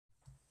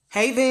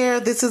Hey there,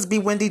 this is B.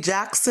 Wendy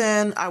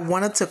Jackson. I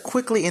wanted to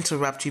quickly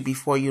interrupt you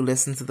before you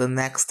listen to the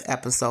next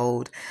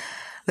episode.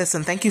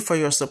 Listen, thank you for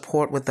your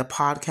support with the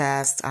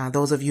podcast.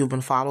 Those of you who've been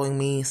following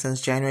me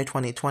since January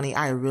 2020,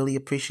 I really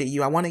appreciate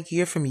you. I want to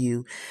hear from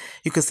you.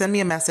 You can send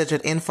me a message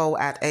at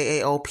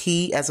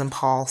info@AAOP as in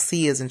Paul,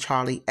 C as in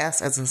Charlie,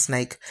 S as in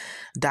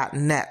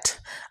Snake.net.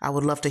 I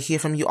would love to hear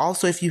from you.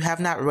 Also, if you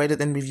have not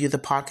rated and reviewed the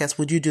podcast,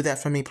 would you do that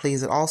for me,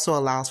 please? It also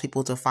allows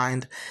people to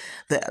find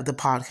the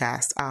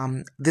podcast.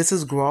 This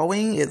is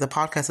growing. The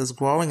podcast is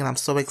growing and I'm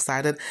so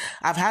excited.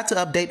 I've had to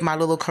update my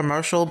little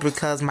commercial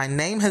because my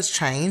name has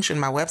changed and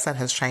my website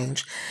has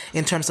changed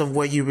in terms of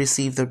where you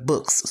receive the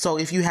books. So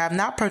if you have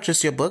not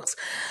purchased your books,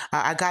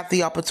 I got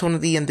the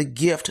opportunity and the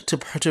gift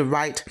to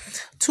write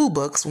two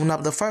books.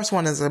 The first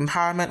one is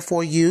Empowerment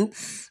for You,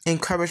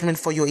 Encouragement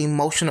for Your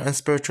Emotional and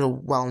Spiritual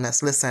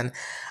Wellness. Listen,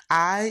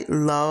 I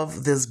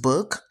love this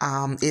book.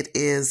 It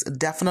is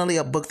definitely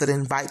a book that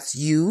invites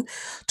you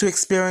to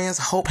experience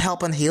hope,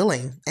 help, and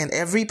healing. And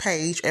every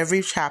page,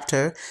 every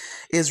chapter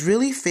is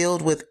really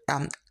filled with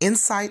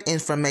insight,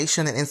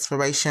 information, and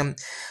inspiration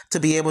to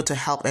be able to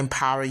help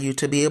empower you,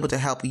 to be able to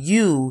help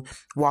you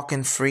walk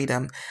in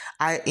freedom.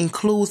 I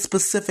include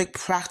specific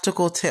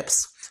practical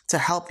tips to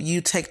help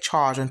you take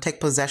charge and take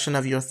possession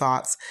of your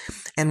thoughts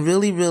and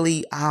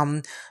really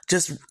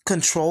just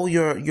control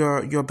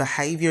your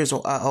behaviors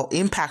or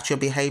impact your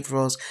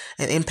behaviors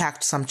and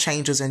impact some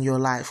changes in your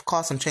life,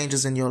 cause some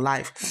changes in your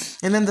life.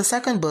 And then the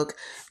second book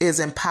is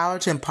Empower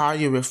to Empower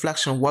You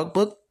Reflection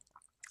Workbook.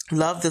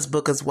 Love this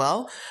book as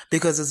well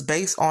because it's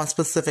based on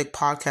specific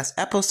podcast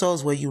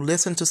episodes where you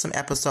listen to some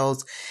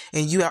episodes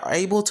and you are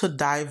able to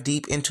dive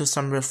deep into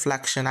some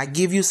reflection. I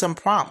give you some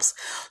prompts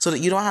so that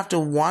you don't have to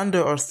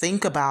wonder or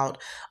think about,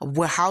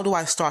 well, how do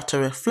I start to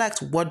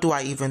reflect? What do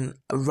I even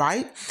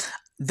write?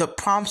 The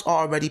prompts are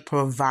already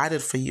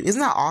provided for you.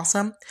 Isn't that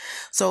awesome?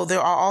 So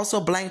there are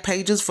also blank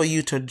pages for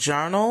you to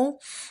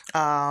journal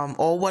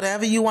or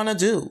whatever you want to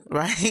do,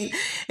 right?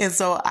 And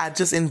so I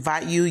just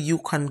invite you. You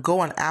can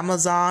go on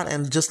Amazon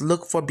and just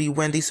look for B.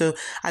 Wendy. So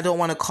I don't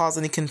want to cause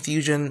any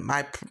confusion.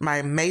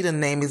 My maiden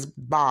name is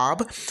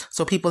Bob.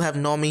 So people have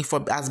known me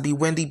as B.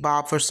 Wendy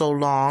Bob for so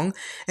long.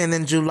 And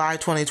then July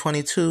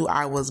 2022,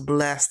 I was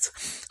blessed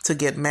to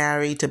be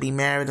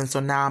married. And so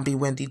now I'm B.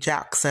 Wendy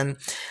Jackson.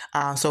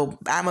 So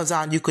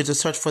Amazon, you could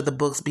just search for the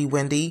books B.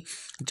 Wendy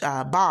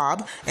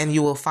Bob, and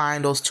you will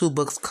find those two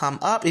books come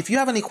up. If you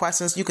have any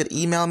questions, you could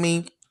email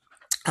me.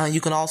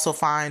 You can also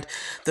find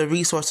the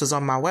resources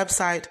on my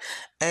website,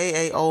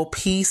 AAOPCS.net.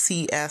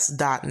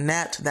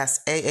 That's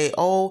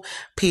AAO,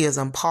 P as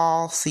in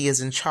Paul, C as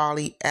in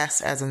Charlie,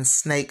 S as in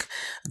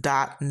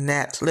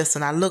Snake.net.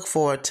 Listen, I look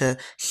forward to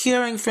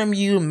hearing from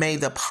you. May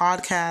the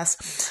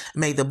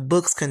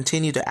books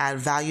continue to add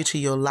value to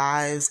your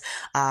lives.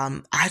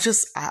 I'm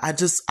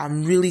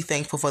really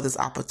thankful for this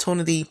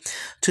opportunity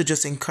to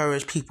just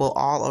encourage people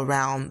all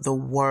around the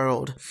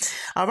world.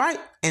 All right.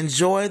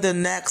 Enjoy the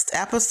next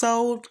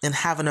episode and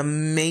have an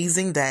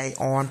amazing day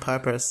on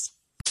purpose.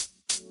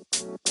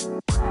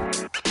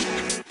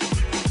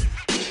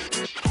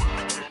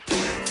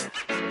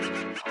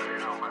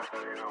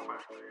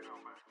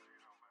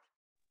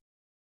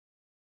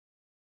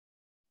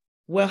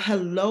 Well,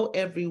 hello,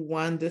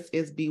 everyone. This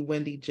is B.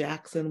 Wendy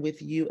Jackson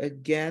with you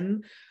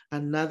again.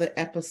 Another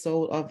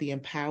episode of the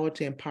Empower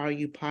to Empower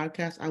You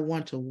podcast. I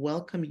want to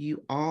welcome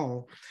you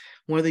all,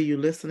 whether you're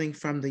listening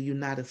from the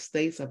United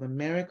States of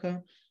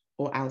America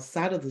or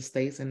outside of the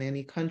States in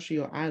any country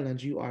or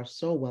island, you are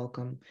so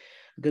welcome.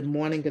 Good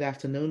morning, good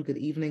afternoon, good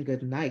evening,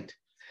 good night.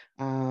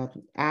 I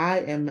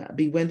am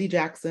B. Wendy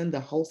Jackson, the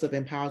host of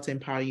Empower to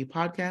Empower You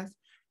podcast.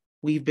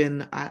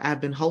 I've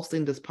been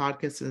hosting this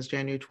podcast since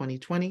January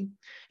 2020.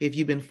 If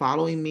you've been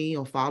following me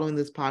or following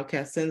this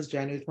podcast since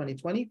January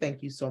 2020,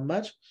 thank you so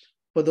much.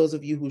 For those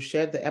of you who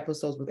shared the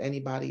episodes with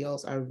anybody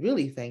else, I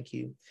really thank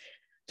you.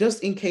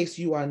 Just in case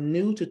you are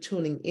new to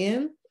tuning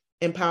in,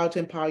 Empower to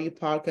Empower You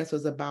podcast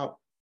is about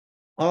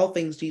all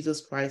things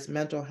Jesus Christ,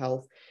 mental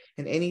health,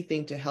 and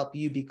anything to help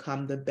you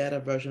become the better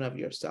version of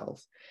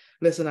yourself.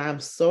 Listen, I'm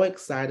so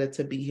excited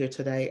to be here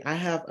today. I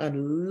have a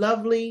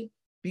lovely,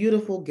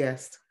 beautiful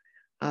guest.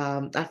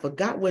 I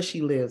forgot where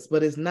she lives,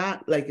 but it's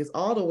not like it's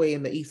all the way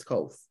in the East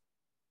Coast,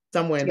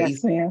 somewhere in the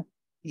East. Ma'am.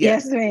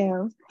 Yes,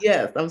 ma'am.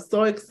 Yes, I'm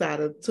so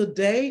excited.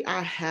 Today,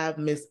 I have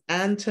Miss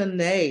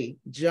Antonae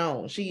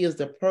Jones. She is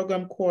the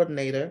program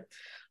coordinator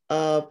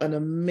of an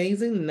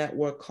amazing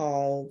network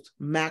called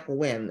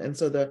MacWin. And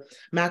so the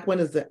MacWin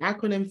is the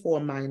acronym for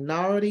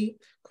Minority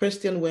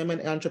Christian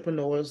Women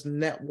Entrepreneurs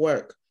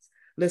Network.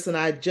 Listen,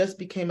 I just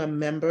became a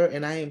member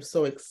and I am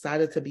so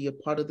excited to be a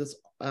part of this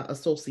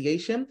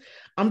association.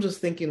 I'm just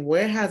thinking,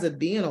 where has it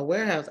been or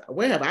where have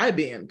I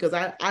been? Because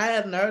I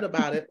hadn't heard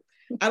about it.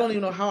 I don't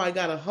even know how I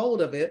got a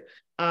hold of it,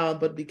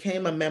 but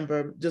became a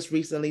member just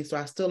recently. So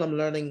I still am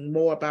learning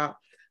more about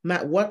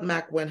what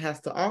MacWin has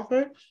to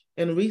offer,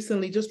 and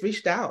recently just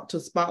reached out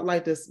to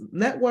spotlight this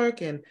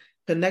network and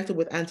connected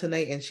with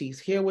Antonae, and she's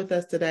here with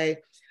us today.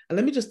 And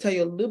let me just tell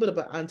you a little bit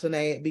about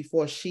Antonae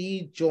before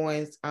she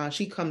joins,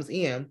 she comes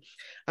in.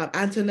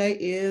 Antonae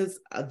is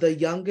the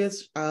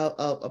youngest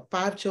of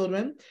 5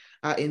 children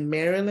in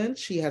Maryland.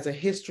 She has a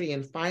history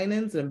in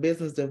finance and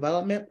business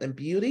development and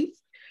beauty.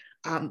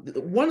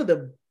 One of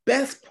the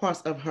best parts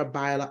of her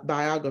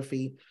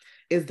biography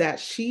is that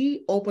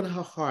she opened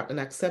her heart and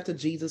accepted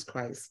Jesus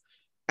Christ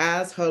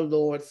as her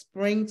Lord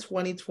spring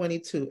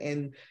 2022.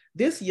 And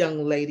this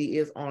young lady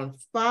is on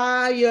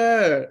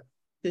fire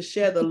to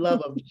share the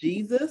love of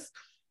Jesus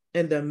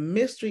and the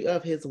mystery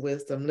of his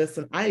wisdom.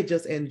 Listen, I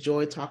just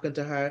enjoy talking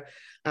to her.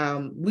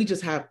 We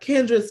just have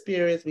kindred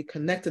spirits. We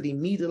connected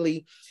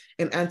immediately.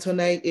 And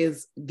Antonae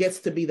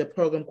gets to be the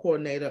program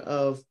coordinator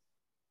of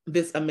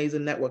this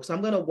amazing network. So I'm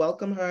going to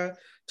welcome her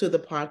to the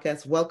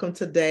podcast. Welcome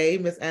today,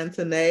 Miss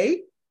Antonae.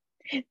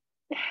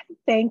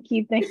 Thank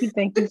you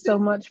so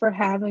much for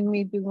having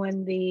me,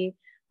 Wendy.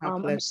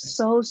 I'm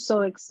so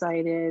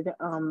excited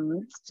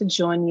to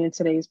join you in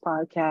today's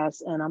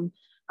podcast, and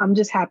I'm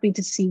just happy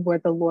to see where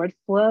the Lord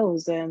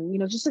flows, and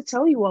just to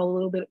tell you all a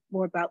little bit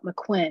more about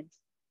McQuinn.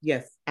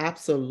 Yes,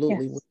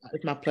 absolutely. Yes.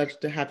 It's my pleasure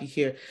to have you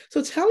here.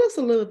 So tell us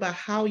a little about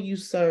how you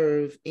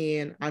serve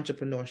in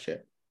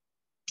entrepreneurship.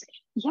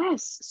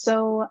 Yes,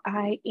 so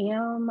I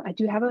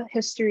do have a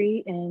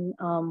history in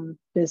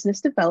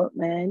business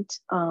development.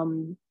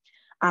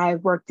 I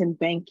worked in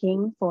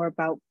banking for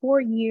about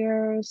 4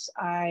 years.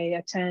 I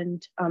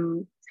attend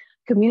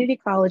community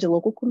college, a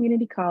local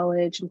community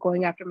college. I'm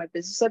going after my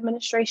business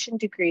administration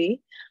degree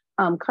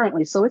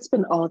currently. So it's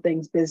been all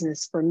things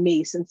business for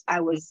me since I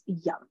was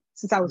young,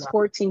 since I was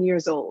 14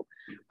 years old.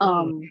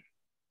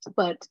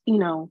 But,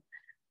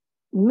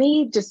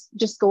 me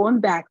just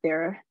going back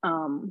there,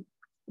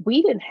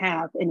 we didn't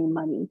have any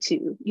money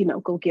to,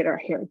 go get our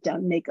hair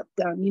done, makeup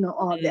done,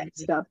 all that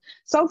stuff.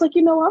 So I was like,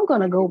 I'm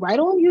going to go right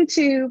on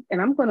YouTube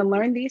and I'm going to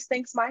learn these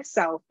things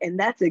myself. And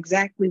that's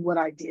exactly what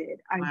I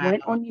did. I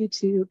went on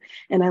YouTube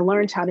and I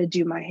learned how to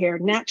do my hair,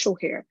 natural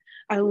hair.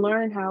 I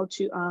learned how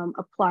to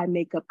apply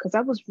makeup because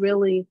I was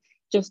really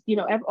just,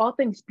 all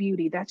things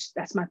beauty. That's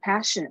my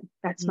passion.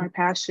 That's my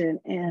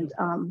passion. And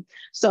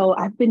so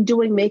I've been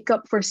doing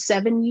makeup for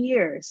 7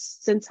 years.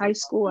 Since high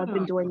school, I've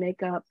been doing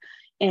makeup.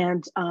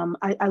 And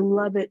I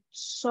love it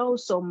so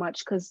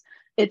much because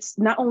it's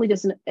not only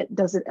does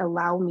it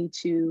allow me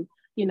to,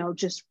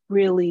 just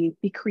really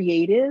be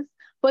creative,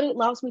 but it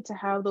allows me to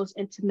have those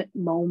intimate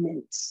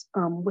moments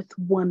with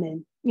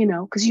women,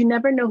 because you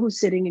never know who's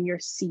sitting in your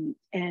seat.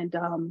 And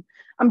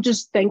I'm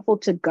just thankful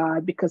to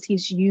God because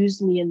he's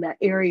used me in that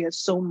area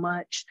so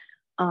much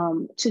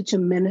to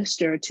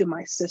minister to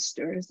my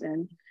sisters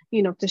and,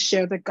 to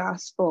share the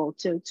gospel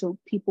to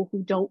people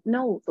who don't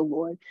know the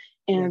Lord.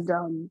 And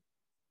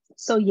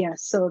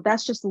so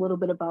that's just a little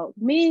bit about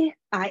me.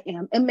 I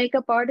am a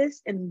makeup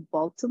artist in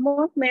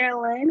Baltimore,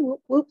 Maryland. Whoop,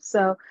 whoop.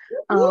 So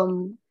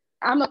I'm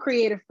a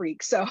creative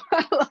freak. So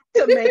I like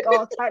to make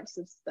all types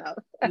of stuff.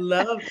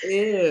 Love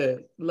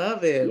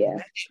it. Yeah.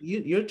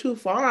 You're too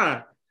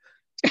far.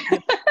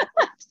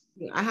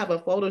 I have a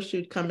photo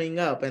shoot coming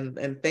up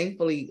and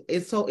thankfully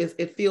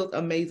it feels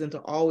amazing to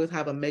always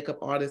have a makeup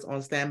artist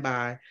on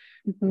standby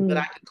that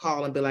I can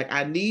call and be like,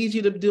 I need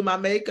you to do my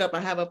makeup. I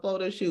have a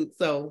photo shoot.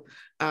 So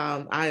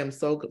I am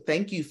so good.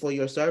 Thank you for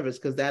your service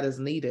because that is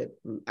needed.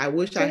 I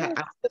wish I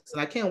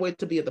can't wait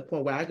to be at the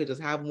point where I could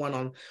just have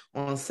one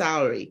on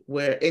salary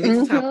where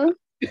anytime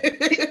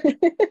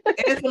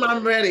anytime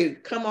I'm ready,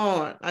 come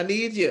on, I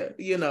need you,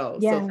 Yes,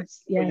 so thank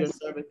you for your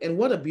service. And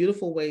what a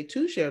beautiful way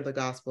to share the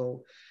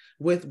gospel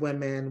with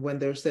women when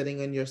they're sitting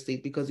in your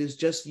seat because it's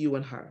just you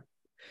and her.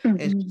 And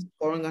she's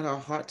pouring out her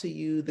heart to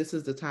you. This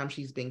is the time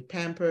she's being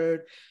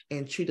pampered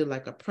and treated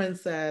like a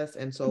princess.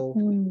 And so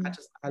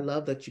I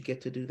love that you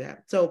get to do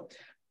that. So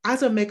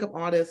as a makeup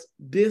artist,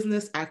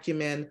 business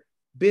acumen,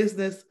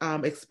 business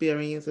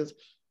experiences,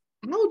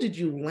 how did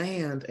you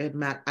land at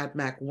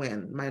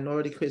McWin,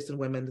 Minority Christian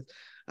Women's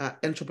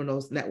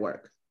Entrepreneurs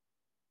Network?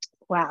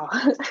 Wow.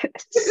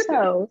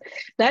 So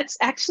that's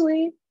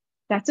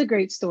a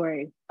great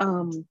story.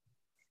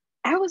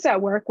 I was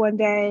at work one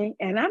day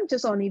and I'm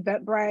just on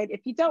Eventbrite.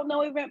 If you don't know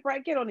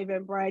Eventbrite, get on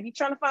Eventbrite. You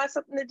trying to find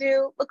something to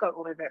do? Look up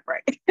on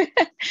Eventbrite.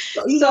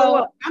 You know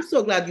what? I'm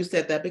so glad you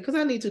said that because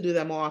I need to do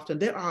that more often.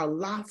 There are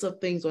lots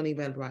of things on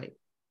Eventbrite.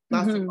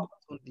 Lots of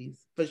opportunities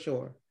for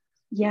sure.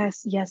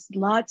 Yes,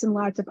 lots and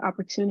lots of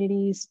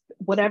opportunities.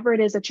 Whatever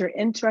it is that you're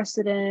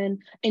interested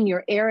in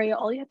your area,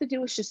 all you have to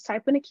do is just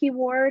type in a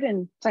keyword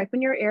and type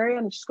in your area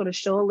and it's just going to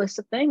show a list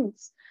of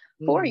things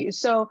for you.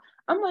 So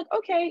I'm like,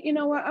 okay, you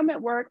know what? I'm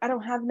at work. I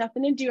don't have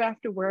nothing to do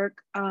after work.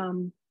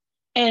 And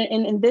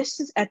this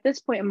is at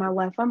this point in my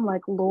life, I'm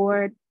like,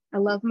 Lord, I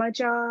love my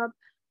job,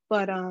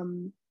 but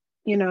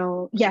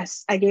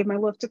yes, I gave my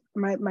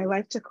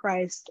life to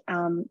Christ,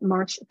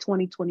 March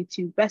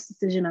 2022, best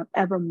decision I've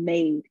ever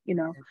made.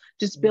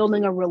 Just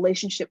building a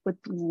relationship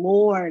with the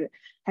Lord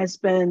has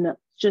been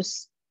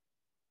just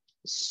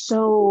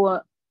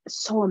so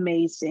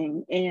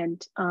amazing.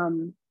 And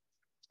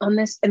on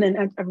this, and then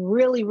I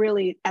really,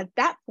 really at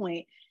that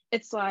point,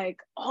 it's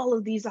like all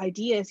of these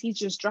ideas, he's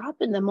just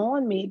dropping them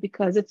on me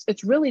because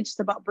it's really just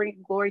about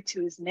bringing glory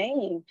to his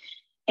name.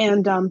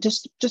 And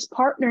just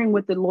partnering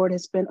with the Lord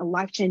has been a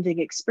life-changing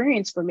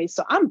experience for me.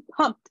 So I'm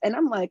pumped, and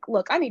I'm like,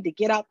 look, I need to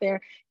get out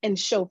there and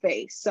show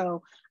face.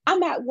 So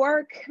I'm at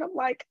work, and I'm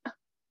like,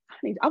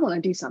 I want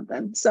to do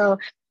something. So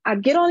I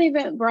get on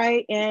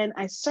Eventbrite and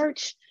I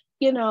search,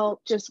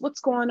 just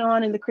what's going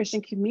on in the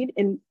Christian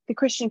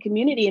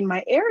community in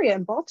my area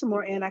in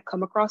Baltimore, and I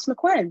come across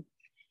McQuinn.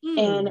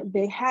 And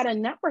they had a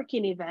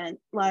networking event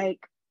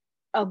like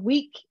a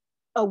week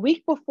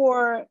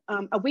before,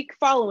 a week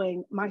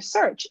following my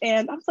search.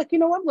 And I was like, I'm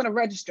going to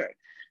register.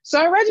 So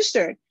I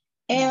registered.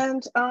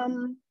 And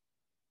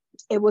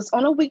it was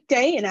on a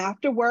weekday, and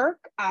after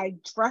work, I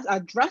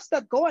dressed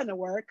up going to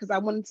work because I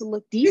wanted to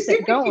look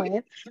decent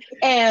going.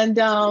 And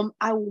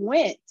I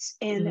went,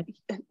 and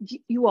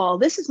you all,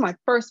 this is my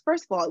first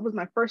of all, it was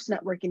my first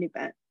networking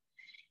event.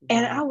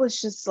 And I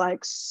was just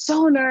like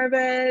so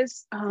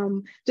nervous,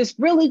 just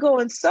really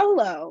going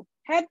solo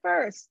head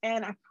first.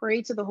 And I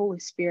prayed to the Holy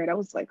Spirit. I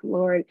was like,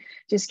 Lord,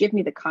 just give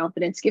me the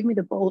confidence, give me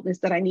the boldness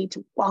that I need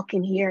to walk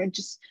in here and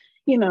just,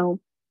 to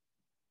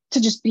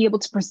just be able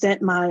to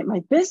present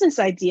my business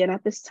idea. And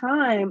at this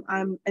time,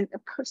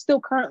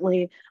 still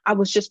currently, I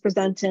was just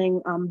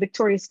presenting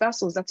Victorious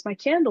Vessels. That's my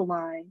candle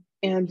line.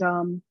 And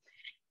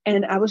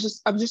I was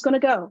just going to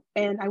go,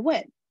 and I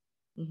went.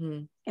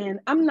 And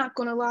I'm not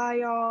going to lie,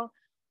 y'all.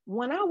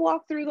 When I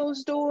walked through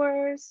those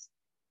doors,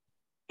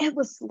 it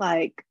was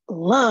like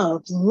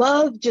love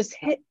just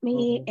hit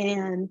me.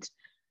 And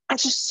I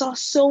just saw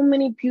so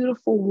many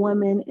beautiful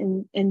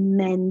women and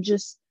men,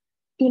 just,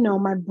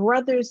 my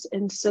brothers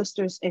and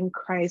sisters in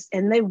Christ,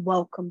 and they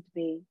welcomed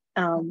me.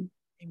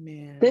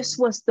 Amen. This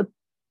was the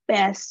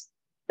best.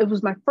 It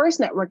was my first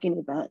networking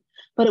event,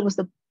 but it was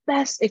the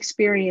best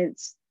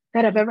experience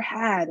that I've ever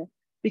had,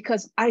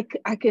 because I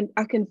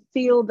can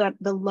feel that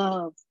the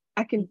love.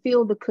 I can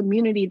feel the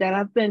community that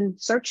I've been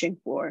searching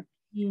for.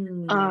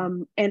 And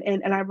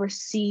I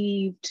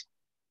received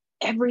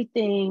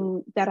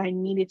everything that I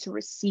needed to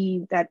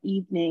receive that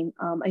evening.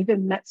 I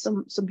even met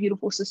some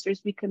beautiful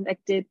sisters. We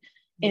connected,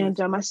 and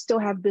I still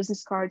have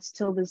business cards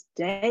till this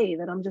day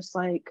that I'm just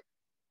like,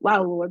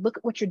 wow, Lord, look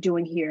at what you're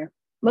doing here.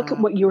 Look at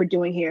what you are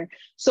doing here.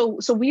 So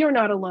we are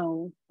not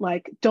alone.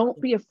 Like, don't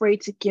be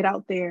afraid to get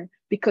out there,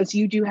 because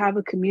you do have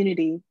a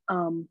community.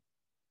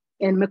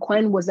 And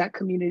McQuinn was that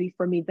community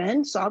for me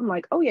then. So I'm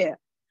like, oh yeah,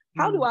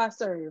 how do I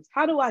serve?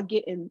 How do I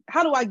get in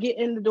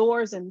the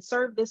doors and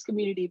serve this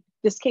community,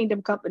 this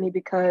kingdom company?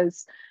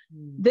 Because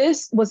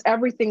this was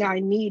everything I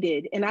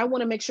needed. And I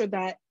want to make sure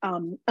that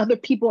other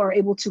people are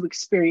able to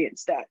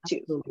experience that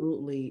too.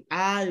 Absolutely.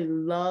 I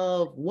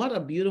love, what a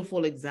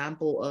beautiful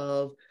example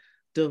of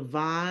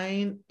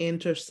divine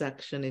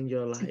intersection in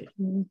your life,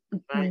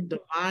 right?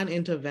 Divine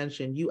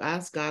intervention. You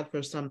ask God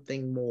for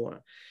something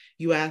more.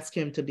 You ask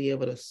him to be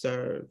able to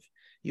serve.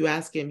 You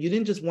ask him, you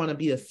didn't just want to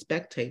be a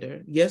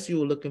spectator. Yes, you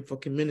were looking for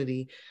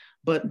community,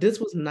 but this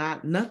was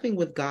nothing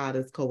with God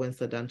is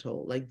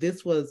coincidental. Like,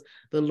 this was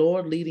the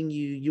Lord leading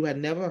you. You had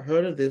never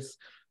heard of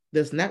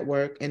this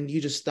network, and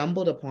you just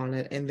stumbled upon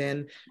it. And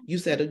then you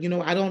said,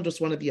 I don't just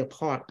want to be a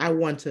part. I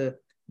want to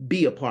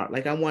be a part.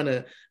 Like, I want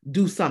to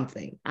do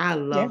something. I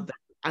love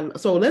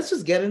that. So let's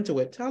just get into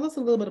it. Tell us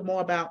a little bit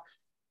more about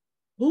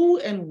who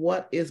and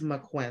what is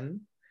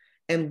McQuinn,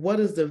 and what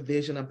is the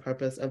vision and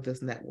purpose of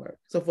this network?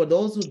 So for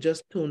those who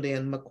just tuned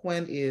in,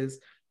 McQuinn is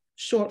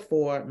short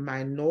for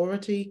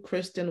Minority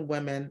Christian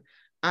Women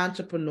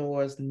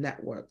Entrepreneurs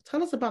Network.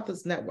 Tell us about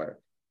this network.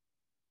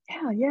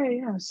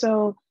 Yeah.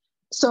 So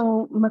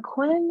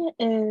McQuinn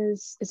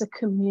is a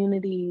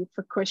community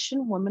for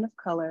Christian women of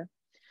color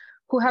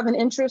who have an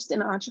interest in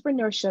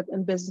entrepreneurship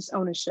and business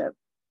ownership.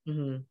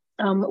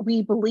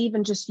 We believe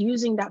in just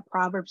using that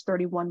Proverbs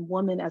 31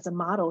 woman as a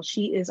model.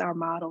 She is our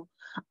model.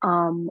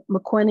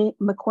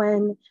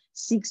 McQuinn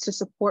seeks to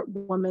support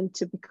women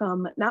to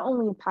become not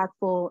only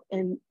impactful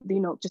in,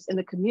 just in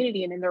the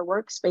community and in their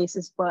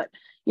workspaces, but,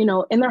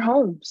 in their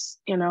homes.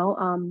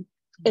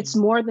 It's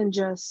more than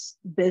just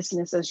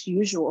business as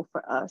usual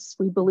for us.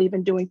 We believe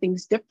in doing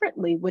things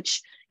differently,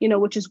 which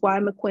is why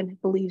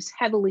McQuinn believes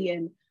heavily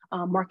in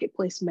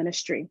marketplace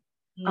ministry.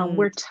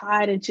 We're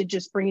tied into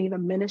just bringing the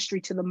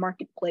ministry to the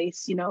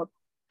marketplace.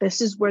 This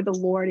is where the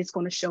Lord is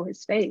going to show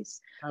his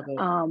face.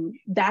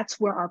 That's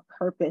where our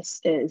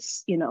purpose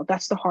is.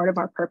 That's the heart of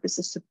our purpose,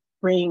 is to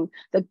bring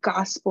the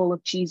gospel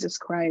of Jesus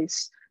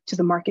Christ to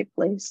the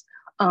marketplace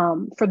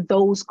for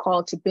those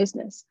called to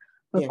business.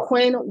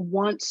 McQuinn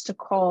wants to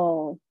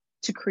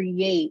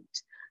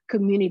create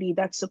community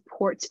that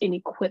supports and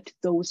equips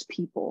those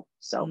people.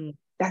 So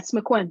that's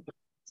McQuinn.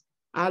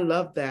 I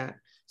love that.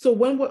 So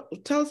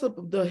tell us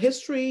the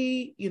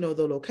history, the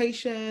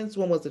locations,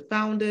 when was it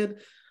founded,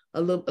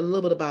 a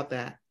little bit about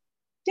that.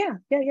 Yeah.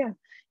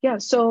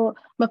 So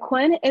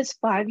McQuinn is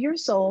 5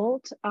 years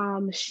old.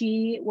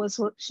 She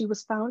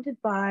was founded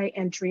by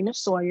Andrina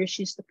Sawyer.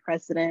 She's the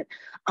president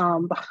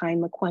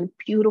behind McQuinn.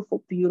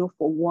 Beautiful,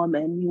 beautiful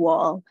woman, you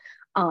all.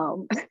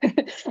 And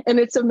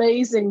it's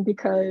amazing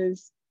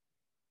because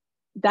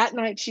that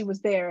night she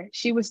was there.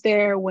 She was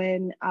there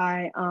when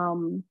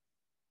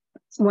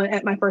when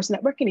at my first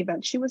networking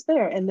event, she was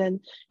there. And then,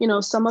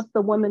 some of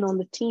the women on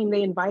the team,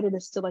 they invited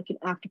us to like an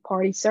after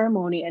party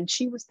ceremony, and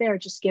she was there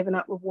just giving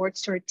out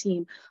rewards to her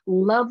team.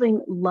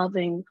 Loving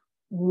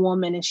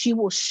woman. And she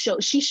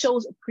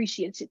shows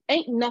appreciation.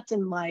 Ain't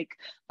nothing like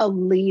a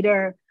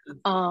leader,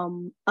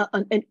 an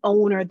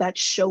owner that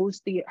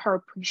shows her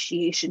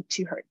appreciation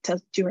to her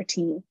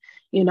team.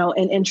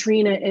 And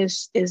Trina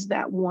is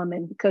that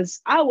woman,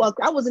 because I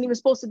wasn't even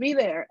supposed to be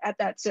there at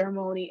that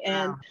ceremony,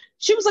 and Wow.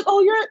 she was like,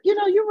 "Oh, you're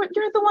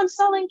the one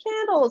selling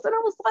candles," and I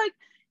was like,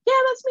 "Yeah,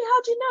 that's me.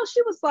 How'd you know?"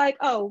 She was like,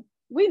 "Oh,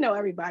 we know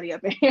everybody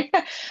up here,"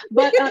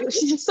 but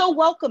she's just so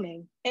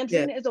welcoming. Yeah.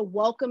 Andrina is a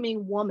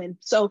welcoming woman.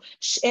 So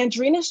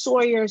Andrina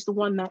Sawyer is the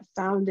one that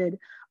founded.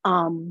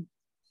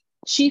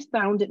 She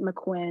founded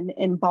McQuinn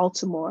in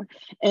Baltimore.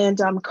 And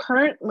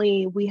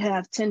currently we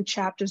have 10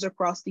 chapters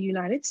across the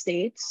United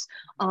States,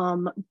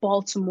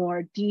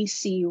 Baltimore,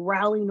 DC,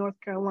 Raleigh,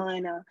 North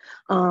Carolina,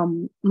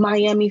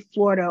 Miami,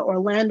 Florida,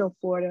 Orlando,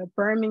 Florida,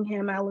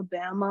 Birmingham,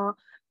 Alabama,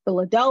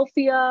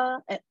 Philadelphia,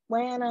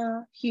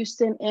 Atlanta,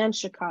 Houston, and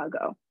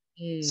Chicago.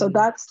 So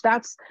that's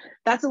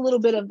a little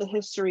bit of the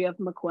history of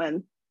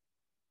McQuinn.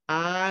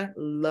 I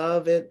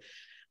love it.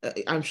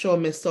 I'm sure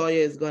Miss Sawyer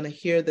is going to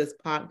hear this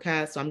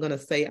podcast, so I'm going to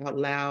say out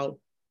loud,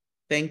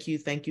 thank you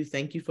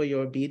for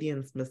your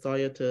obedience, Miss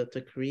Sawyer,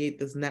 to create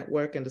this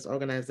network and this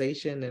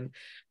organization. And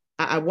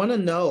I want to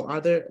know, are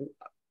there,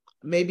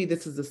 maybe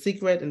this is a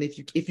secret, and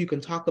if you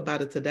can talk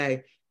about it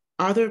today,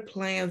 are there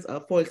plans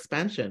for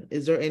expansion?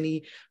 Is there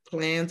any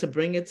plan to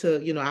bring it to,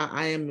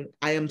 I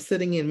am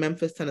sitting in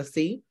Memphis,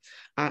 Tennessee.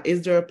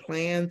 Is there a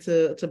plan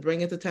to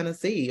bring it to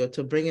Tennessee or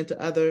to bring it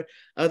to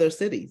other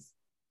cities?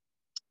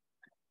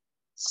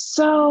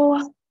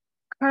 So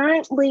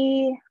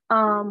currently,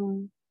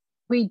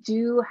 we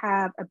do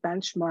have a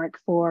benchmark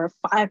for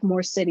 5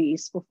 more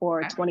cities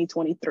before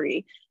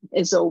 2023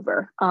 is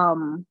over.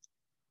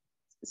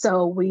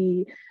 So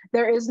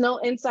there is no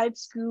inside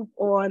scoop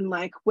on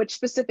like which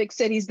specific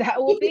cities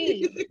that will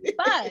be,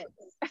 but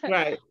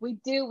right.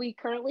 we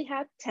currently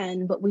have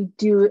 10, but we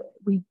do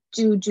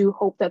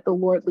hope that the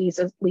Lord leads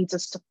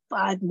us to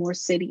 5 more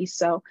cities.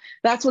 So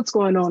that's what's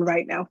going on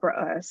right now for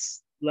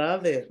us.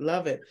 Love it.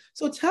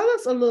 So tell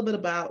us a little bit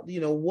about,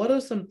 what are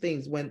some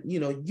things when,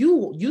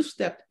 you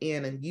stepped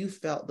in and you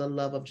felt the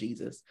love of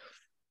Jesus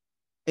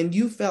and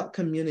you felt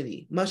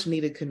community, much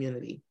needed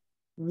community.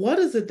 What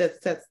is it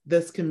that sets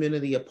this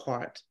community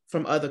apart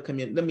from other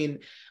communities? I mean,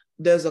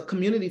 there's a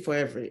community for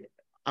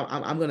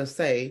I'm going to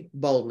say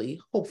boldly,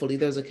 hopefully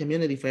there's a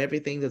community for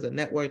everything. There's a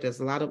network, there's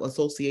a lot of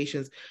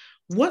associations.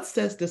 What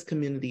sets this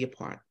community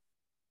apart?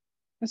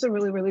 That's a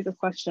really, really good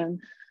question.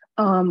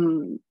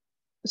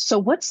 So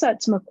what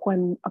sets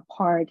McQuinn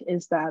apart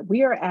is that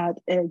we are at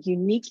a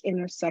unique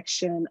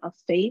intersection of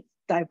faith,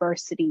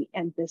 diversity,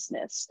 and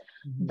business.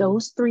 Mm-hmm.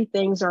 Those 3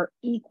 things are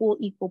equal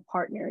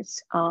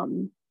partners.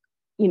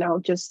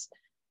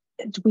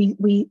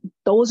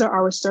 Those are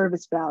our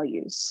service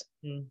values: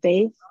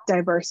 faith,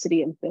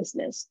 diversity, and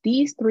business.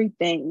 These 3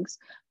 things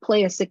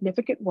play a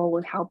significant role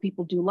in how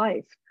people do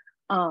life.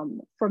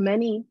 For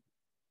many,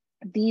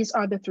 these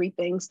are the 3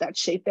 things that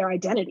shape their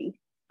identity.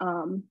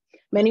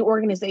 Many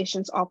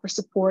organizations offer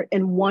support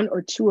in 1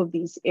 or 2 of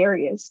these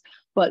areas,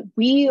 but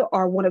we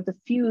are one of the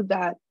few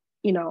that,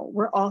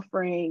 we're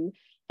offering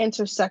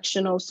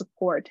intersectional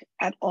support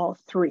at all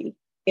 3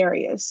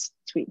 areas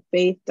between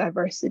faith,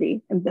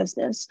 diversity, and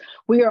business.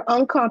 We are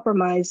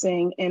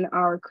uncompromising in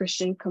our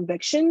Christian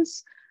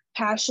convictions,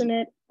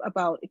 passionate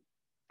about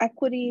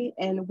equity,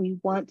 and we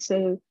want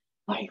to,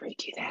 let me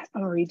redo that.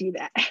 I'm gonna redo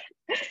that.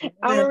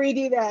 I'm gonna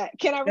redo that.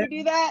 Can I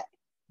redo that?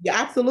 Yeah,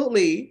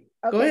 absolutely.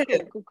 Okay, go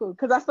ahead. Cool.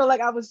 Because I feel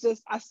like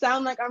I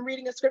sound like I'm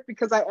reading a script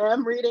because I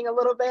am reading a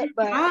little bit,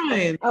 but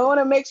I want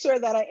to make sure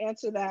that I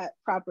answer that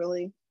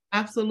properly.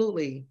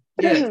 Absolutely.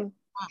 Yes.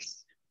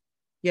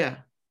 Yeah.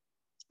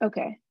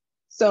 Okay.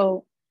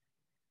 So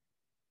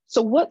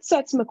what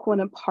sets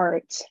McQuinn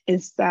apart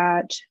is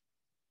that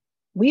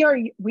we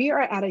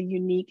are at a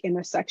unique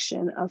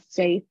intersection of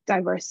faith,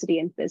 diversity,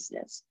 and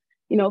business.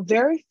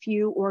 Very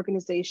few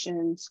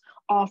organizations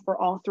offer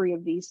all 3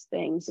 of these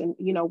things. And,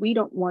 we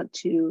don't want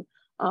to,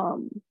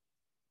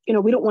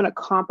 we don't want to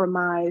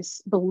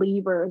compromise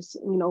believers,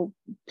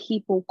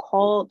 people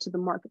called to the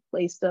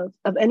marketplace of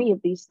any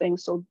of these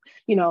things. So,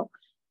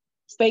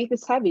 faith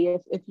is heavy.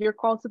 If you're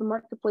called to the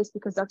marketplace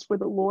because that's where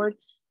the Lord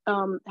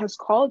has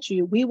called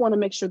you, we want to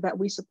make sure that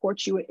we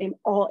support you in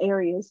all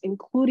areas,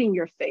 including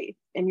your faith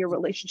and your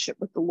relationship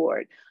with the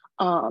Lord.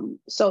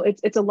 So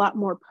it's a lot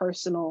more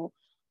personal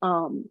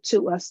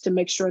to us to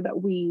make sure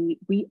that we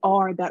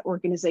are that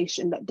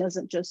organization that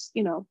doesn't just,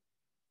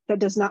 that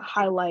does not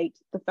highlight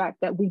the fact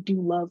that we do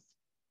love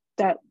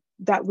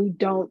that we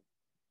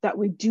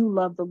do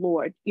love the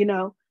Lord.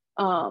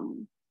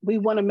 We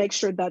want to make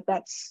sure that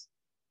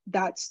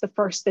that's the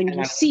first thing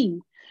you see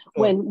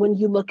when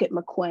you look at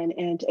McQuinn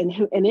and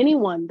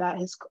anyone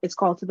that is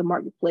called to the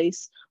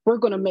marketplace. We're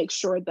going to make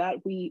sure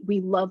that we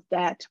love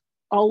that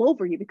all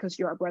over you because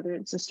you're our brother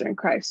and sister in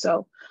Christ.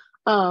 So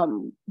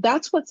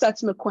That's what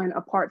sets McQuinn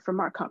apart from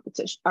our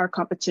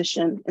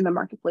competition in the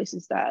marketplace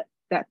is that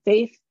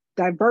faith,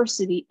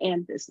 diversity,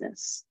 and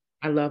business.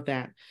 I love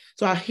that.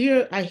 So I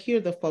hear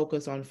the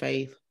focus on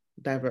faith,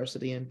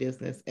 diversity, and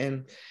business,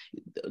 and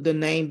the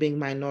name being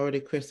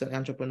Minority Christian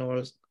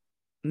Entrepreneurs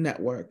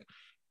Network.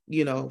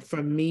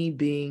 For me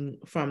being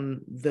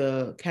from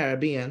the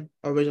Caribbean,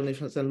 originally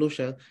from St.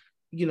 Lucia,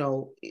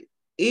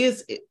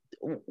 is it,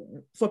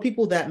 for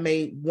people that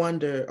may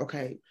wonder,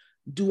 okay,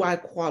 do I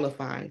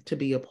qualify to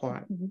be a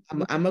part?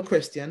 Mm-hmm. I'm a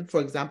Christian,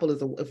 for example,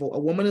 if a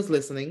woman is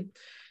listening,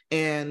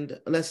 and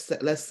let's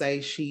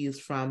say she's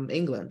from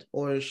England,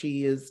 or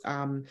she is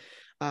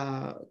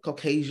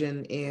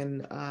Caucasian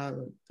in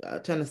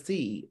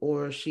Tennessee,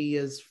 or she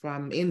is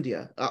from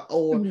India,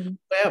 or Mm-hmm.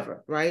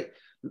 wherever, right?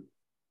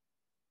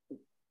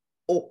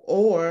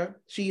 Or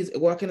she's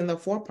working in the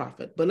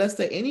for-profit. But let's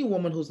say any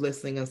woman who's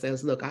listening and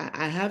says, look,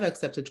 I have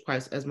accepted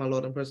Christ as my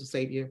Lord and personal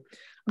Savior.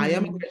 I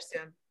am a Mm-hmm.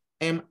 Christian,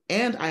 and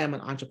I am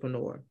an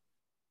entrepreneur.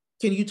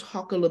 Can you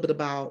talk a little bit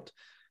about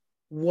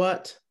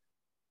what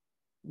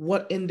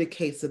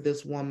indicates that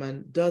this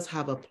woman does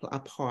have a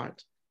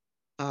part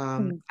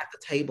at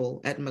the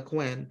table at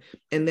McQuinn,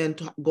 and then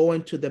go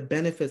into the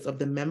benefits of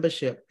the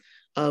membership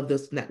of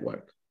this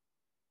network?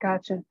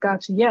 Gotcha.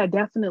 Yeah,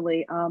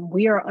 definitely.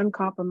 We are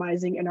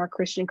uncompromising in our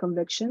Christian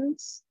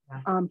convictions,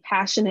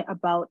 passionate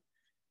about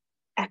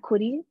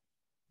equity,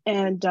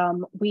 and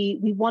we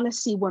want to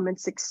see women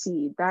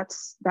succeed.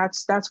 That's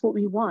what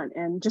we want.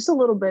 And just a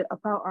little bit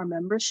about our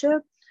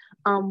membership.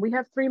 We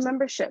have 3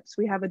 memberships.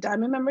 We have a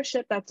diamond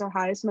membership, that's our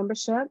highest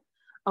membership,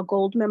 a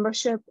gold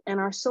membership, and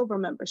our silver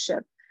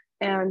membership.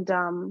 And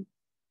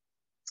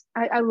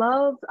I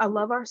love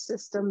our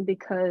system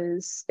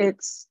because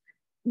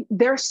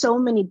there are so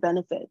many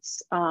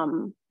benefits.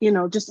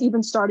 Just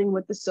even starting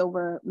with the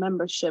silver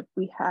membership,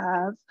 we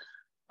have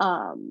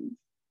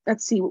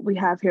let's see what we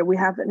have here. We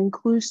have an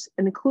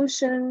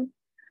inclusion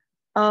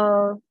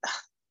of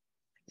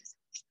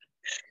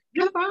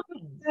No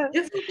problem.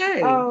 It's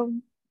okay.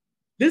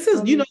 This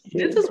is,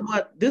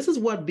 this is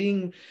what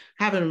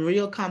having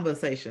real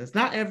conversations.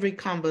 Not every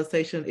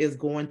conversation is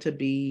going to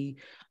be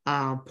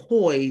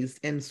poised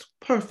and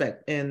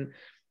perfect. And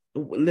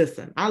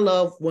listen, I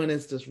love when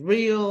it's just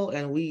real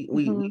and we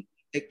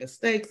make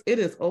mistakes. It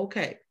is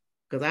okay.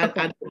 Because I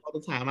do it all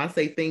the time. I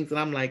say things and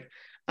I'm like,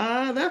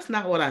 that's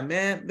not what I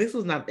meant. This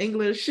was not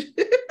English.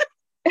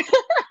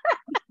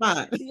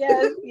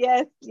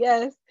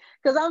 Yes.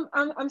 Because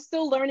I'm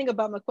still learning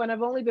about McQuinn.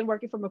 I've only been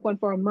working for McQuinn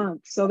for a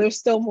month, so there's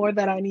still more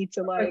that I need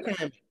to learn.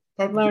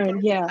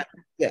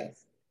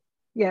 Yes.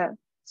 Yeah.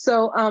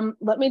 So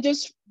let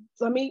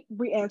me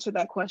re-answer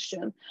that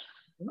question.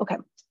 Okay.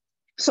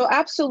 So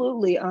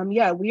absolutely,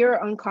 yeah, we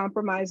are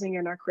uncompromising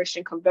in our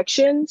Christian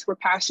convictions. We're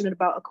passionate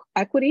about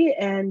equity,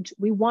 and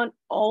we want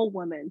all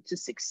women to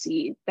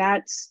succeed.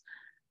 That's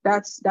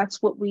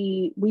what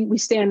we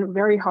stand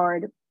very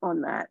hard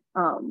on that.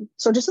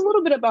 So just a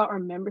little bit about our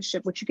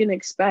membership, what you can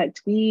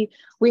expect. We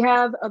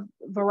have a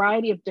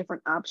variety of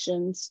different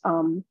options.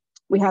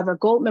 We have our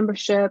gold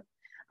membership,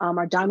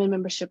 our diamond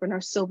membership, and our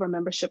silver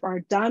membership.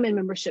 Our diamond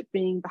membership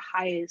being the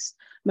highest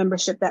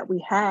membership that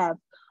we have.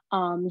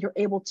 You're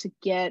able to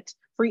get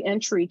free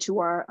entry to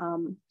our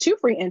 2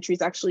 free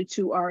entries actually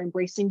to our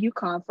Embracing You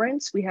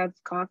conference. We have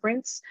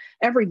conference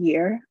every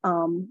year,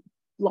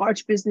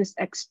 large business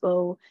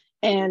expo,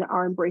 and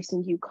our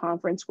Embracing You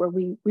conference, where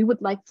we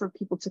would like for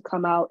people to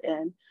come out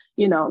and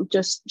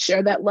just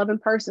share that love in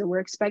person. We're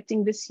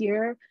expecting this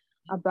year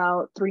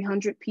about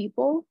 300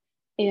 people,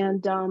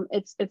 and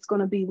it's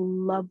going to be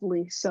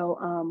lovely.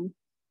 So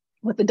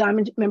with the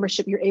diamond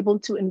membership, you're able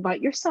to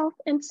invite yourself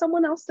and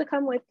someone else to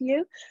come with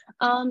you.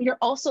 You're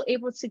also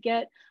able to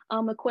get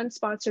McQuinn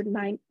sponsored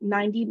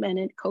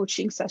 90-minute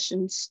coaching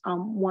sessions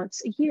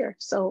once a year.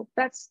 So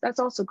that's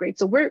also great.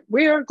 So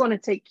we're going to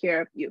take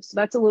care of you. So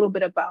that's a little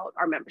bit about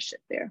our membership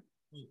there.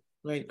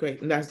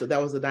 Great. And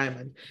that was the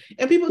diamond.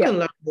 And people can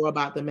learn more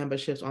about the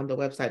memberships on the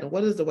website. And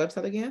what is the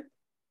website again?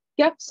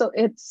 Yep. So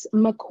it's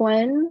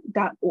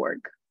mcquinn.org.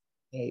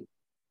 Great.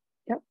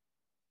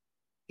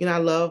 I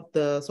love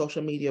the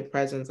social media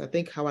presence. I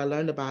think how I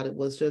learned about it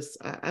was just,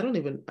 I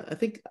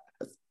think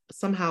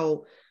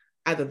somehow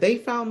either they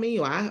found me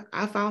or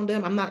I found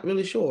them. I'm not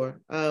really sure,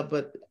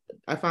 but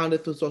I found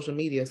it through social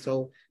media.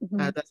 So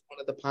that's one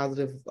of the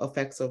positive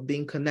effects of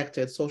being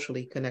connected,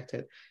 socially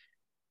connected.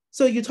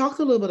 So you talked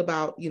a little bit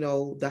about,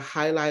 the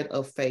highlight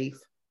of faith,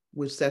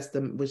 which sets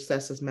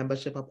this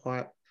membership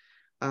apart,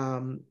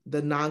 the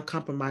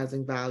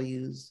non-compromising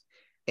values,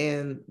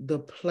 and the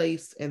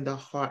place in the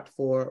heart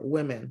for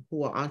women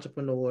who are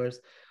entrepreneurs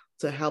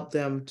to help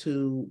them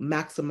to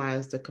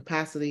maximize the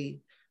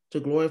capacity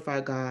to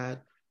glorify God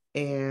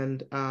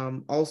and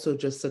also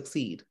just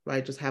succeed,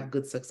 right? Just have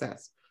good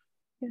success.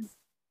 Yeah.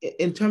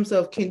 In terms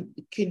of, can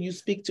you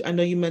speak to, I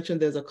know you mentioned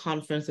there's a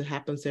conference that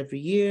happens every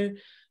year,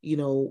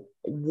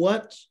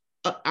 what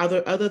are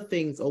there other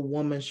things a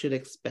woman should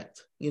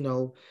expect?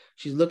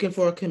 She's looking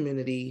for a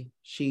community,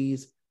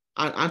 she's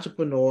an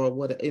entrepreneur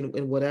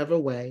in whatever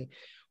way.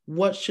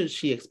 what should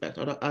she expect?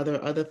 Are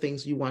there other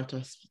things you want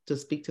to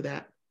speak to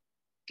that?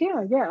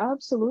 Yeah,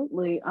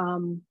 absolutely.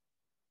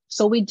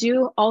 So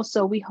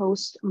we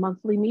host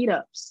monthly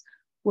meetups. Mhm.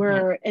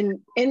 We're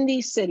in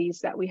these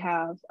cities that we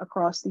have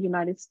across the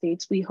United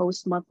States. We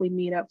host monthly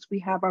meetups. We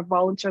have our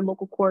volunteer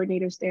local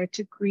coordinators there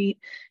to greet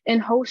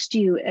and host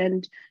you,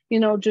 and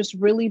just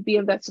really be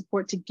of that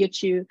support to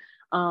get you,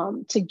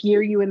 to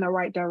gear you in the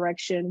right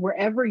direction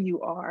wherever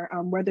you are,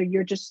 whether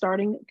you're just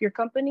starting your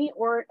company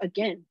or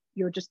again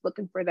you're just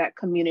looking for that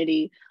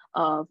community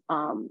of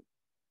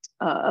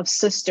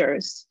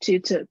sisters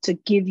to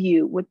give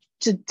you what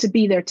to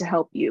be there to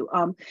help you,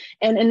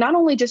 and not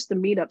only just the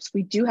meetups.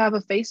 We do have a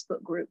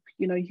Facebook group.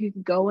 You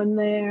can go in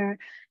there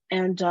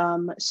and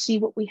see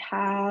what we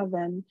have,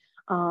 and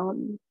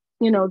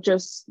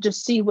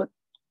just see what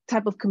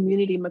type of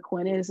community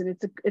McQuinn is. And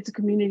it's a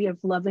community of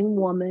loving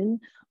women,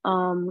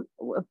 of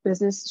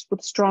business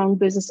with strong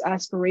business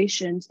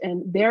aspirations,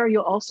 and there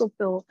you'll also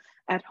feel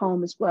at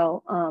home as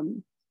well.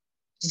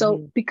 So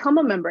Mhm. become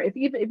a member.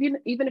 Even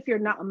if you're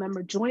not a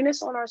member, join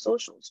us on our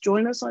socials.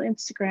 Join us on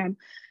Instagram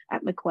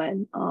at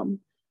McQuinn.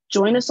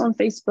 Join us on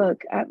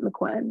Facebook at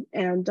McQuinn,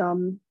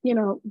 and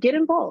get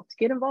involved.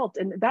 Get involved,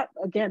 and that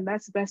again,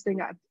 that's the best thing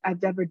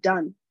I've ever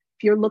done.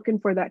 If you're looking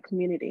for that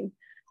community,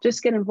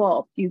 just get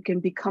involved. You can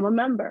become a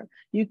member.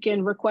 You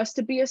can request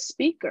to be a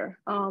speaker.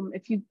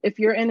 If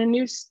you're in a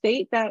new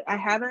state that I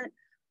haven't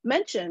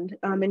mentioned,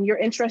 and you're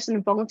interested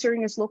in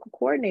volunteering as local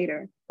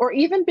coordinator or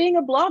even being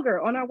a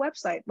blogger on our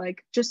website,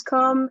 like just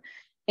come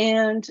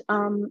and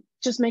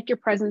just make your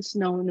presence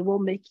known, and we'll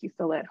make you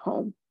feel at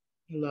home.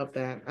 I love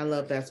that. I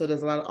love that. So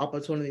there's a lot of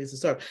opportunities to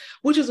serve,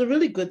 which is a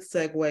really good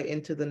segue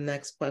into the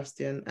next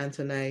question,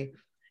 Antonae,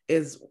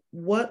 is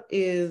what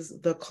is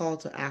the call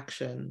to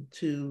action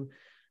to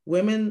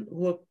women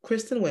who are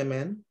Christian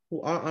women,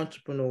 who are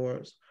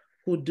entrepreneurs,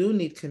 who do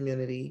need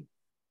community,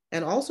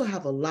 and also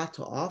have a lot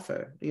to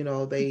offer.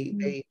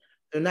 Mhm.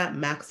 They're not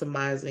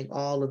maximizing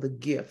all of the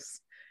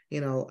gifts.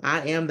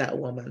 I am that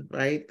woman,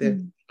 right?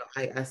 Mm.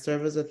 I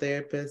serve as a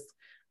therapist,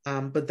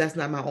 but that's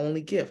not my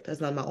only gift. That's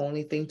not my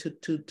only thing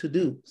to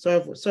do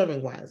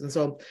serving wise. And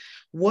so,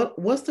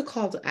 what's the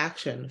call to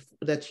action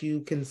that you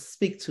can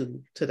speak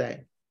to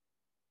today?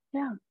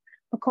 Yeah.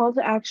 A call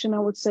to action, I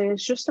would say,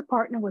 is just to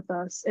partner with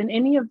us in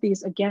any of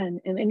these,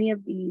 again, in any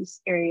of these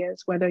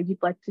areas, whether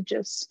you'd like to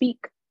just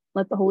speak,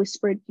 let the Holy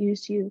Spirit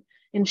use you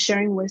in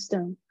sharing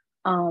wisdom,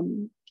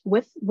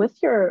 with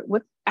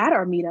at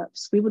our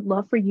meetups. We would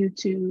love for you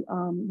to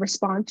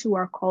respond to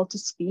our call to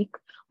speak.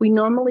 We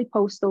normally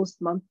post those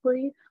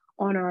monthly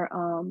on our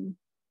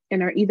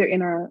either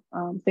in our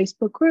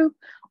Facebook group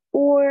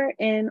or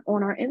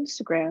on our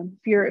Instagram.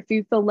 If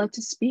you feel led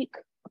to speak,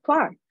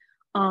 apply.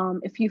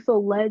 If you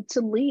feel led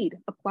to lead,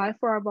 apply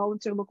for our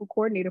volunteer local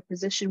coordinator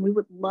position. We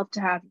would love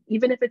to have,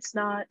 even if it's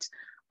not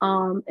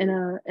in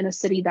a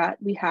city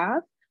that we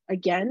have.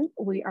 Again,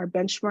 our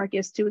benchmark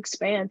is to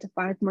expand to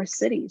 5 more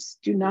cities.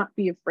 Do not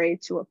be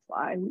afraid to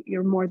apply.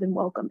 You're more than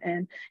welcome.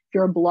 And if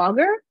you're a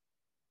blogger,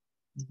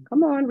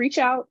 come on, reach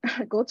out,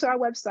 go to our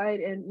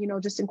website,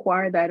 and just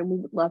inquire that, and we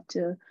would love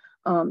to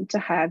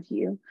have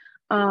you.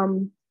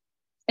 Um,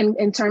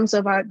 in terms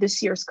of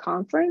this year's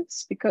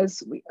conference,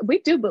 because we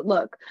do, but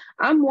look,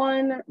 I'm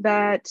one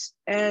that,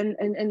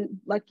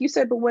 and like you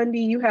said, but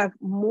Wendy, you have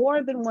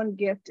more than one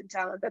gift and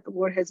talent that the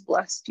Lord has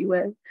blessed you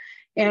with.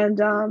 And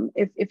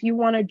if you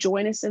want to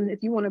join us, and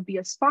if you want to be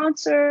a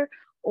sponsor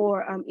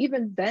or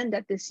even vend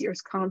at this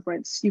year's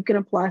conference, you can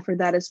apply for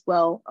that as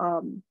well.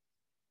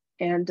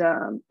 And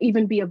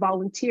even be a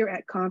volunteer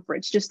at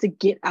conference just to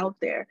get out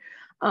there.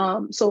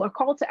 So a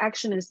call to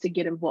action is to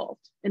get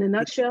involved. In a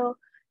nutshell,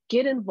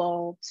 get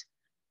involved,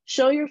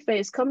 show your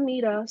face, come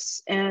meet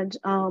us, and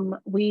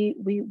we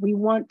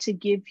want to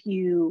give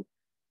you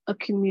a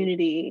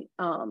community,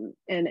 and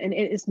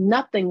it is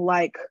nothing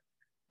like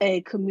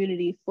a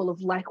community full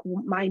of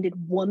like-minded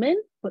women,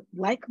 but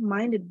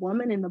like-minded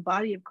women in the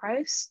body of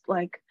Christ,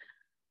 like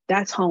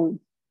that's home.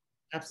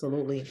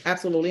 Absolutely,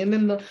 absolutely. And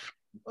then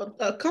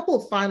a couple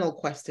of final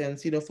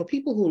questions, for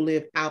people who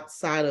live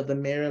outside of the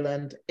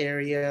Maryland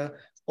area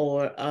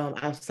or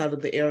outside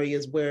of the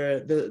areas where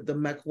the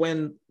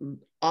McWin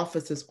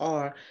offices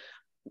are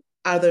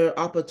there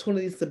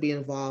opportunities to be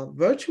involved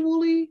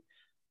virtually?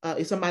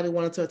 If somebody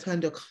wanted to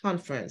attend a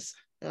conference,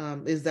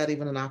 is that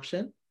even an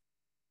option?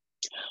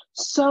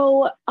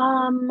 So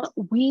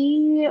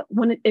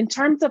when in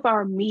terms of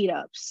our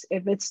meetups,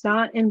 if it's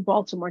not in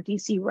Baltimore,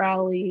 DC,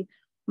 Raleigh,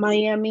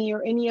 Miami,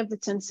 or any of the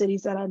 10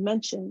 cities that I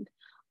mentioned,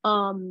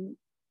 um,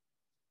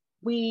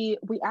 we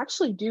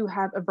actually do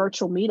have a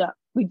virtual meetup.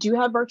 We do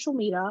have virtual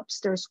meetups.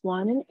 There's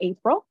one in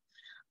April.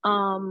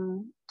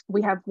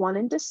 We have one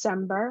in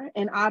December,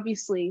 and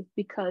obviously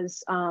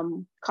because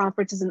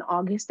conference is in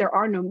August, there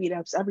are no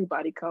meetups.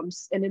 Everybody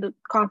comes, and the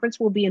conference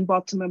will be in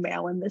Baltimore,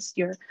 Maryland this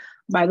year,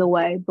 by the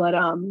way. But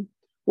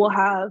we'll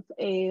have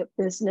a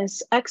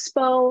business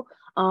expo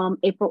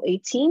April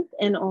 18th,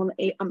 and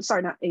I'm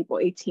sorry, not April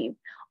 18th,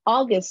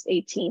 August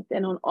 18th,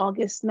 and on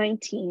August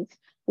 19th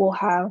we'll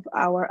have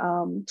our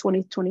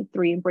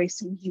 2023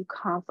 Embracing You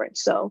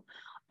conference. So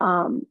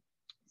Um,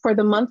 for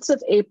the months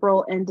of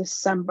April and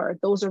December,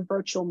 those are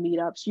virtual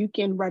meetups. You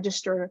can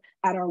register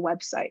at our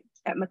website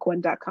at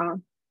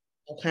mcquinn.com.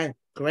 Okay,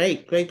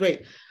 great, great,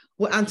 great.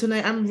 Well,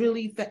 Antonae, I'm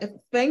really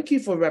thank you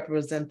for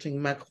representing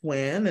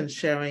McQuinn and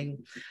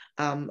sharing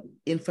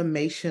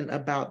information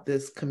about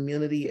this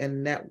community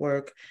and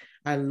network.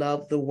 I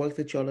love the work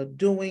that y'all are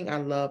doing. I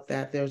love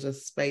that there's a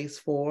space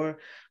for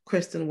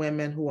Christian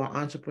women who are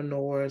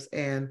entrepreneurs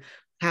and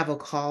have a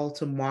call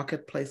to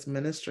marketplace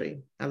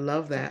ministry. I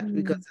love that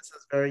because this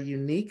is very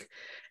unique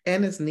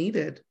and it's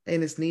needed.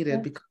 And it's needed Yeah.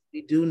 because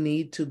we do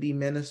need to be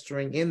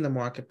ministering in the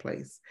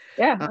marketplace.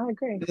 Yeah, I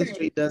agree.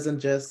 Ministry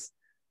doesn't just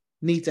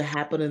need to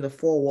happen in the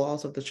four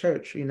walls of the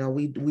church. You know,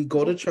 we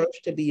go to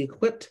church to be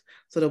equipped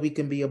so that we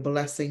can be a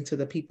blessing to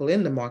the people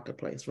in the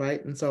marketplace,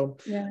 right? And so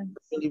Yeah.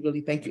 really,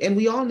 really thank you. And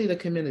we all need a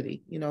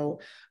community. You know,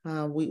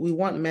 we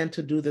want men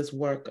to do this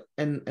work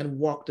and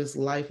walk this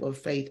life of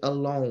faith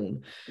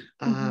alone.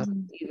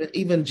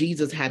 Even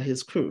Jesus had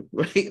his crew,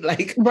 right?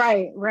 Like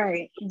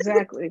right,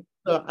 exactly.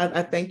 so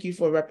I thank you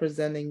for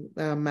representing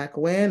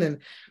McWin. And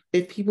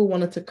if people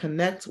wanted to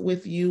connect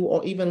with you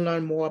or even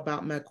learn more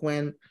about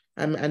McWin,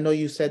 I know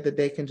you said that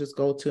they can just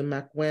go to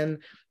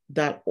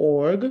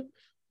mcwin.org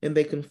and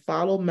they can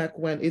follow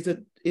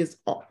McWin.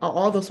 Are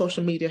all the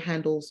social media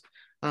handles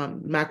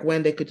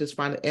McWin? They could just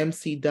find it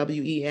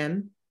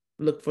MCWEN.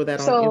 Look for that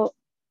on Instagram.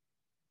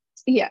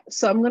 Yeah,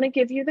 so I'm going to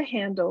give you the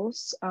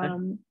handles.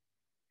 One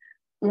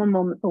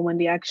moment for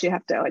Wendy. I actually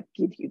have to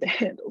give you the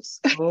handles.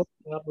 No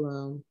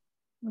problem.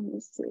 Let me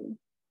see.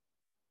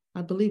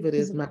 I believe it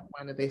is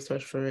McWin that they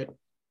search for it.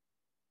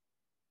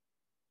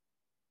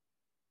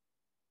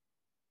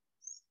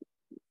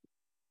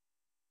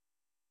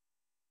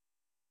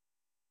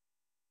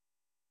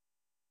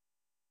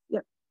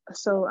 Yep.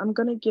 So I'm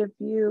going to give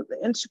you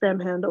the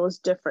Instagram handle is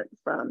different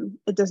from,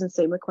 it doesn't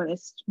say McQuinn,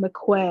 it's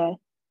McQuay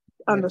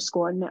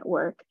 _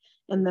 network.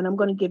 And then I'm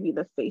going to give you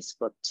the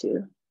Facebook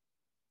too.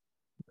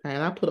 Okay,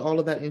 and I'll put all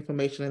of that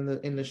information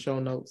in the show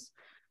notes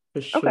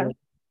for sure. Okay.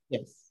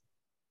 Yes.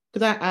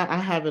 Because I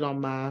have it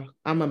on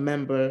I'm a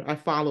member. I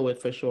follow it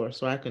for sure.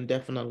 So I can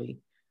definitely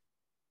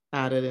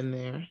add it in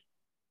there.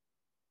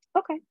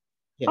 Okay.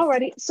 Yes.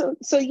 Alrighty. So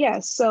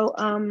yes.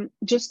 So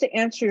just to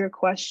answer your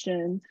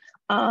question,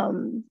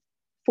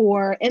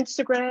 for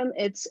Instagram,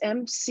 it's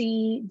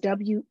MCWE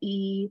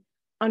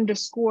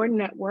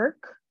 _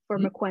 for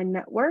McQuinn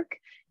Network.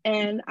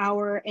 And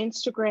our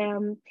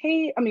Instagram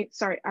page,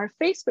 our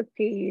Facebook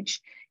page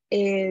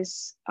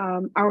is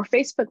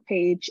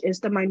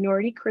the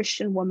Minority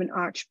Christian Women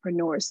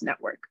Entrepreneurs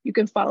Network. You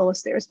can follow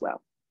us there as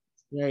well.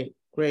 Great,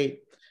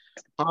 great.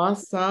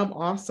 Awesome,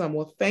 awesome.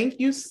 Well, thank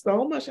you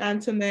so much,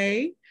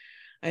 Antonae.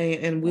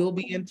 And we'll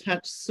be in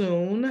touch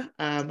soon.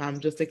 I'm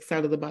just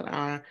excited about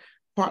our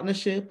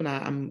partnership, and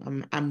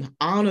I'm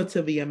honored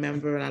to be a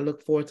member, and I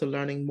look forward to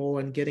learning more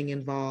and getting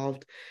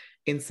involved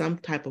in some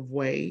type of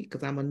way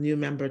because I'm a new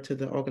member to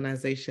the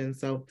organization.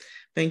 So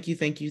thank you,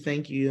 thank you,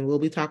 thank you. And we'll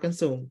be talking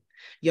soon.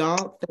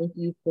 Y'all, thank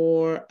you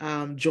for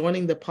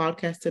joining the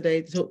podcast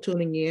today,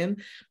 tuning in.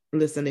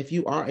 Listen, if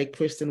you are a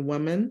Christian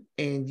woman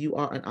and you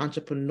are an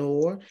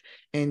entrepreneur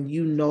and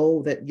you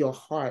know that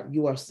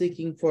you are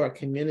seeking for a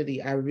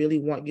community, I really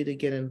want you to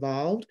get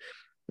involved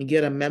and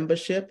get a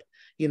membership.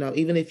 You know,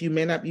 even if you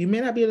may not be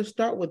able to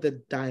start with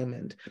the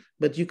diamond,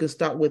 but you can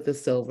start with the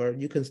silver,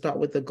 you can start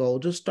with the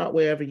gold, just start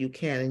wherever you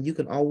can, and you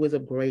can always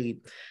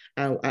upgrade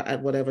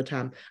at whatever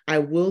time. I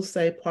will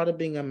say part of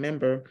being a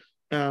member,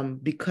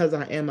 because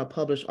I am a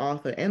published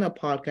author and a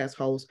podcast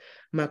host,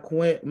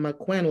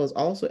 McQuinn was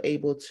also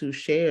able to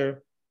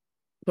share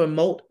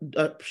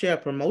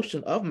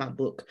promotion of my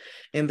book,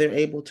 and they're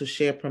able to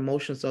share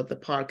promotions of the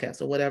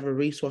podcast or whatever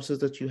resources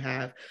that you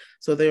have.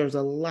 So there's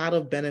a lot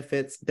of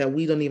benefits that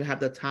we don't even have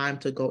the time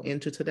to go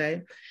into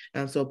today.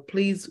 And so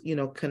please,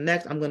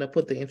 connect. I'm going to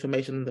put the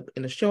information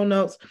in the show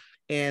notes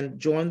and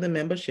join the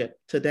membership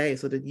today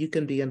so that you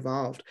can be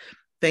involved.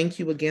 Thank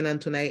you again,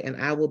 Antonae,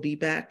 and I will be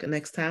back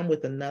next time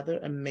with another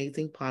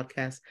amazing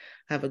podcast.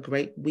 Have a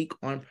great week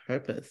on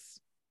purpose.